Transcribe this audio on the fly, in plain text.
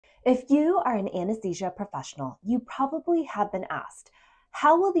If you are an anesthesia professional, you probably have been asked,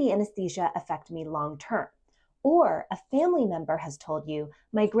 how will the anesthesia affect me long term? Or a family member has told you,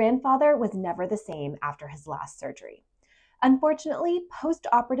 my grandfather was never the same after his last surgery. Unfortunately,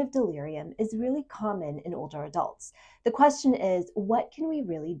 postoperative delirium is really common in older adults. The question is, what can we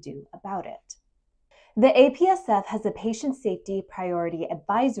really do about it? The APSF has a Patient Safety Priority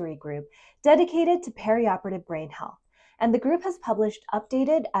Advisory Group dedicated to perioperative brain health, and the group has published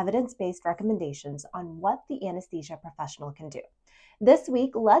updated evidence-based recommendations on what the anesthesia professional can do. This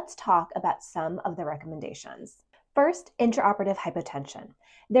week, let's talk about some of the recommendations. First, intraoperative hypotension.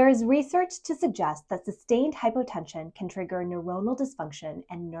 There is research to suggest that sustained hypotension can trigger neuronal dysfunction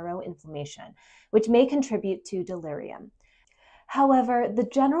and neuroinflammation, which may contribute to delirium. However, the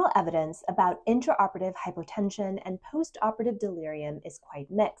general evidence about intraoperative hypotension and postoperative delirium is quite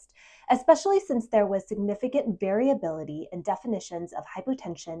mixed, especially since there was significant variability in definitions of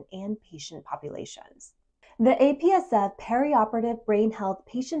hypotension and patient populations. The APSF Perioperative Brain Health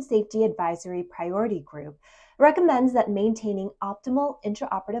Patient Safety Advisory Priority Group recommends that maintaining optimal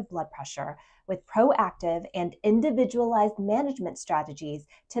intraoperative blood pressure with proactive and individualized management strategies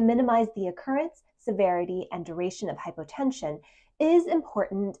to minimize the occurrence, severity, and duration of hypotension is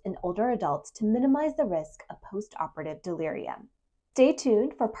important in older adults to minimize the risk of postoperative delirium. Stay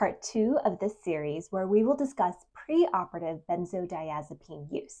tuned for part 2 of this series where we will discuss preoperative benzodiazepine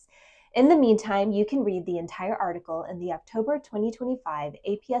use. In the meantime, you can read the entire article in the October 2025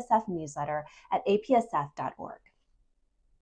 APSF newsletter at apsf.org.